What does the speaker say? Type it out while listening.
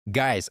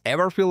Guys,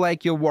 ever feel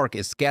like your work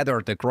is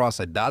scattered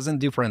across a dozen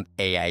different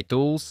AI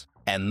tools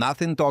and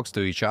nothing talks to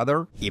each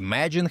other?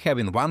 Imagine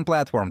having one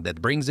platform that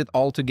brings it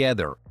all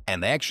together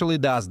and actually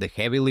does the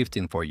heavy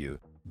lifting for you.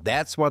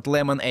 That's what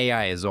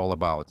lemon.ai is all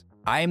about.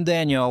 I'm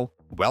Daniel.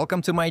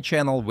 Welcome to my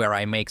channel where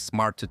I make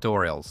smart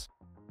tutorials.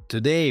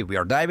 Today we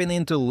are diving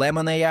into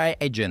lemon.ai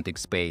Agentic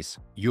Space,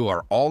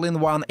 your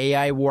all-in-one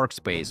AI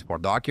workspace for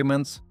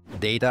documents,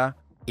 data,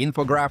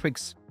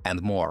 infographics,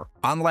 and more.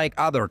 Unlike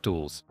other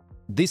tools,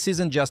 this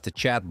isn't just a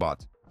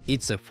chatbot,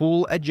 it's a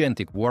full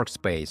agentic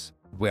workspace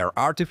where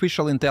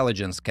artificial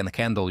intelligence can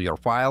handle your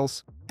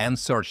files and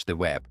search the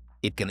web.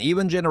 It can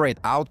even generate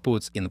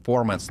outputs in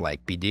formats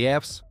like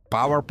PDFs,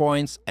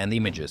 PowerPoints, and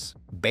images.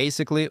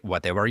 Basically,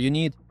 whatever you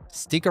need.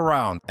 Stick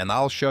around and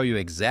I'll show you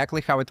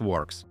exactly how it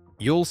works.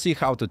 You'll see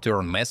how to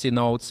turn messy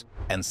notes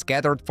and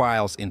scattered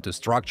files into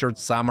structured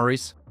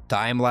summaries,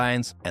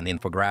 timelines, and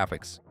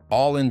infographics,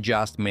 all in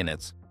just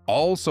minutes.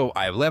 Also,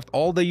 I've left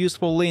all the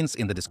useful links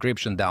in the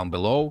description down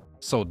below,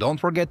 so don't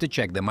forget to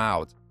check them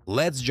out.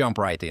 Let's jump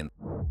right in.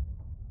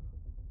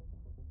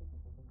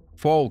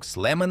 Folks,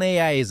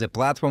 lemon.ai is a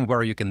platform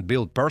where you can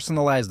build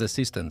personalized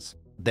assistants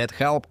that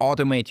help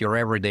automate your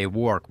everyday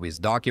work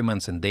with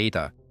documents and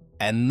data.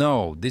 And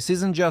no, this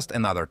isn't just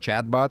another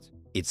chatbot,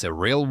 it's a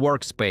real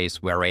workspace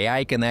where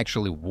AI can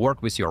actually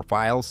work with your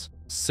files,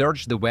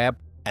 search the web,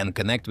 and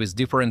connect with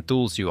different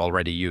tools you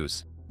already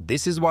use.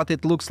 This is what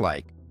it looks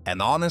like. And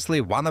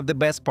honestly, one of the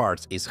best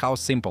parts is how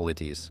simple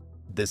it is.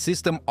 The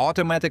system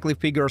automatically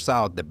figures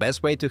out the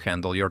best way to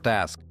handle your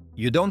task.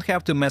 You don't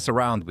have to mess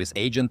around with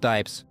agent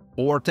types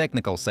or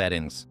technical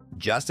settings.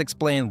 Just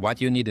explain what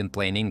you need in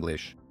plain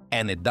English,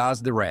 and it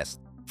does the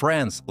rest.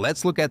 Friends,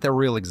 let's look at a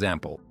real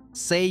example.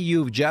 Say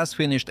you've just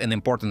finished an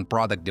important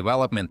product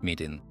development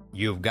meeting.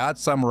 You've got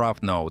some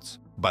rough notes,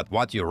 but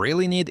what you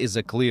really need is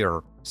a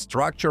clear,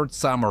 structured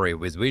summary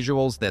with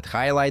visuals that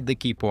highlight the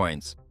key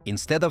points.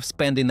 Instead of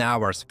spending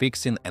hours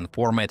fixing and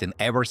formatting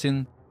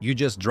everything, you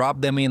just drop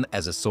them in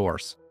as a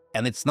source.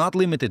 And it's not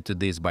limited to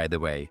this, by the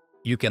way.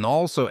 You can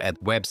also add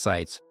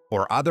websites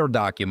or other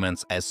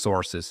documents as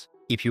sources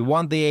if you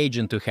want the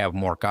agent to have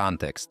more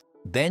context.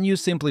 Then you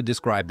simply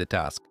describe the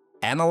task,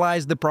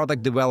 analyze the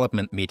product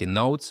development meeting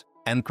notes,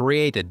 and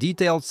create a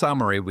detailed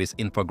summary with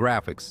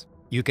infographics.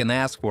 You can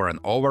ask for an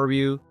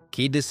overview,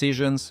 key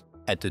decisions,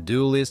 a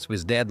to-do list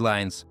with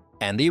deadlines,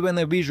 and even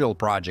a visual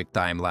project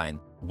timeline.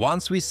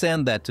 Once we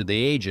send that to the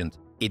agent,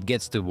 it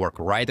gets to work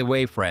right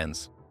away,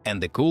 friends.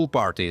 And the cool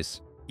part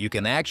is, you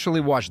can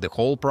actually watch the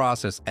whole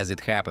process as it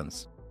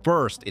happens.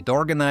 First, it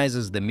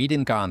organizes the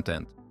meeting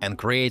content and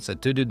creates a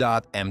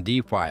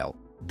to-do.md file.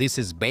 This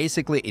is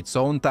basically its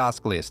own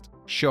task list,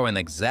 showing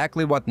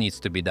exactly what needs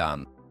to be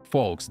done.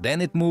 Folks,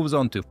 then it moves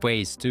on to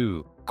phase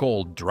 2,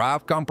 called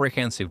Draft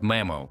Comprehensive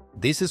Memo.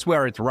 This is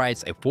where it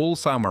writes a full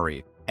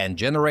summary and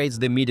generates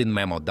the meeting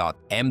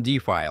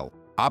memo.md file,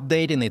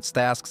 updating its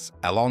tasks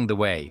along the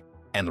way.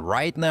 And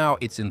right now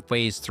it's in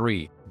phase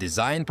 3,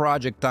 Design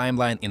Project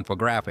Timeline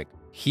Infographic.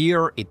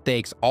 Here it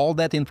takes all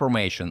that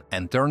information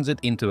and turns it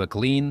into a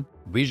clean,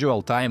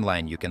 visual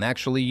timeline you can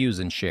actually use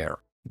and share.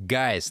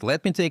 Guys,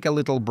 let me take a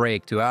little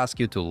break to ask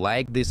you to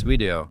like this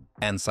video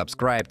and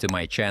subscribe to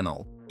my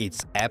channel.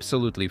 It's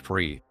absolutely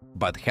free,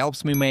 but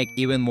helps me make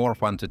even more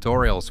fun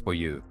tutorials for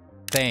you.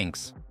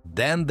 Thanks!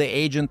 Then the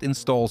agent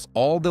installs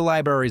all the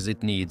libraries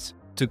it needs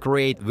to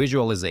create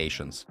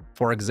visualizations.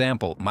 For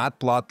example,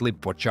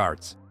 matplotlib for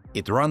charts.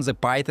 It runs a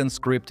Python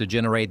script to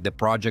generate the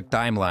project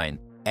timeline,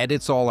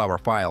 edits all our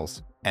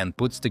files, and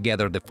puts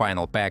together the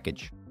final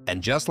package.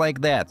 And just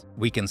like that,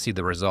 we can see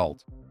the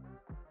result.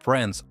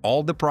 Friends,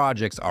 all the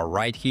projects are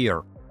right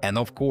here, and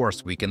of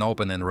course we can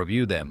open and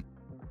review them.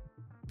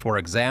 For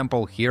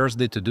example, here's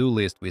the to-do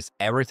list with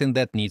everything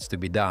that needs to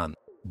be done.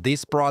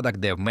 This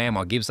product dev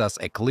memo gives us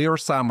a clear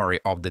summary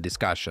of the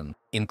discussion,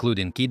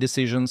 including key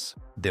decisions,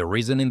 the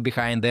reasoning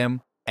behind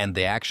them, and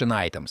the action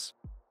items.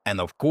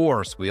 And of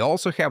course, we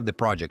also have the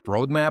project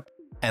roadmap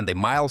and the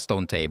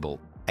milestone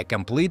table, a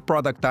complete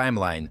product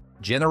timeline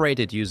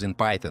generated using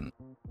Python.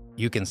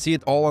 You can see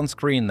it all on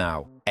screen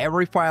now.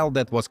 Every file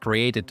that was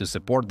created to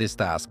support this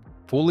task,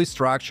 fully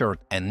structured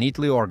and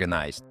neatly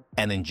organized.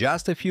 And in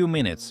just a few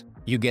minutes,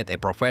 you get a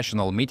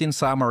professional meeting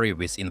summary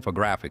with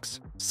infographics,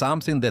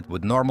 something that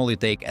would normally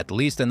take at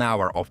least an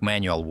hour of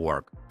manual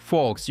work.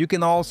 Folks, you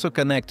can also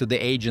connect to the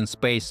Agentic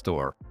Space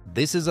store.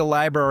 This is a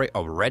library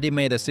of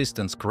ready-made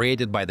assistants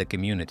created by the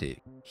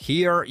community.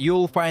 Here,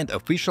 you'll find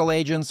official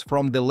agents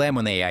from the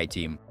lemon.ai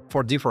team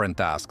for different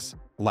tasks,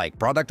 like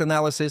product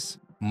analysis,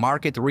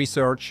 market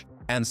research,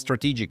 and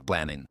strategic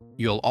planning.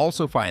 You'll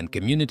also find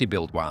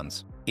community-built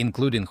ones,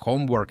 including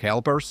homework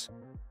helpers,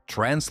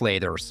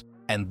 translators,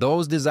 and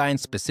those designed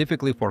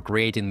specifically for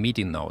creating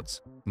meeting notes.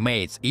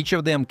 Mates, each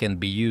of them can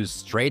be used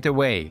straight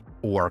away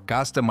or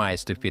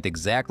customized to fit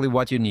exactly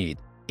what you need.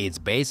 It's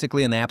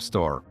basically an app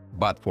store,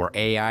 but for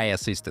AI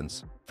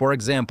assistants. For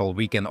example,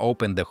 we can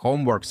open the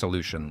homework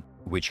solution,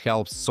 which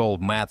helps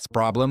solve maths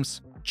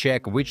problems,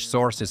 check which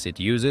sources it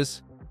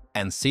uses,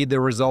 and see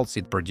the results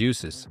it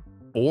produces.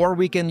 Or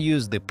we can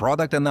use the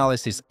product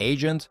analysis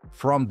agent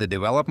from the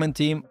development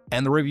team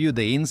and review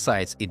the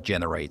insights it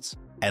generates.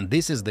 And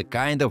this is the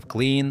kind of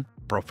clean,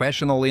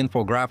 professional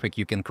infographic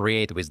you can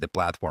create with the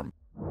platform.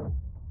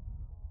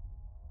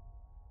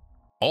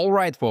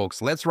 Alright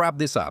folks, let's wrap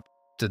this up.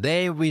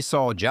 Today we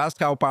saw just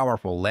how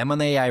powerful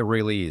Lemon.ai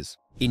really is.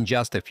 In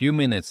just a few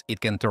minutes, it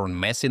can turn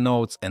messy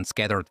notes and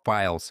scattered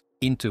files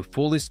into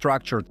fully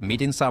structured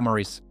meeting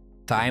summaries,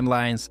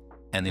 timelines,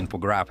 and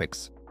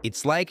infographics.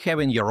 It's like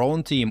having your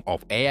own team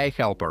of AI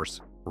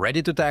helpers,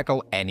 ready to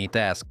tackle any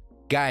task.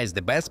 Guys,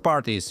 the best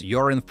part is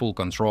you're in full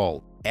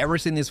control.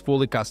 Everything is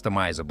fully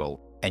customizable,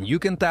 and you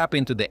can tap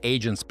into the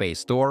Agentic Space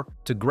store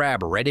to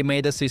grab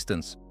ready-made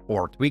assistants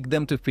or tweak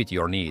them to fit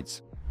your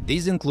needs.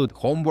 These include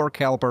homework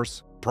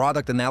helpers,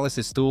 product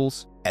analysis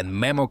tools, and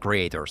memo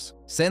creators.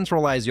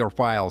 Centralize your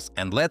files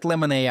and let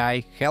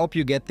Lemon.ai help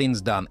you get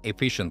things done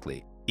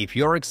efficiently. If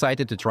you're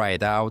excited to try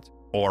it out,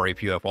 or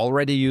if you have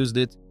already used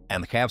it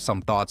and have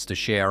some thoughts to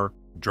share,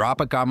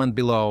 drop a comment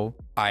below.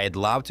 I'd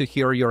love to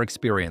hear your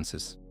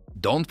experiences.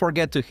 Don't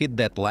forget to hit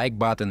that like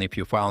button if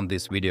you found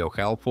this video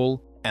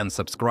helpful and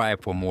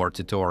subscribe for more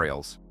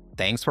tutorials.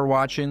 Thanks for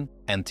watching.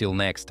 Until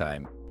next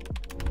time.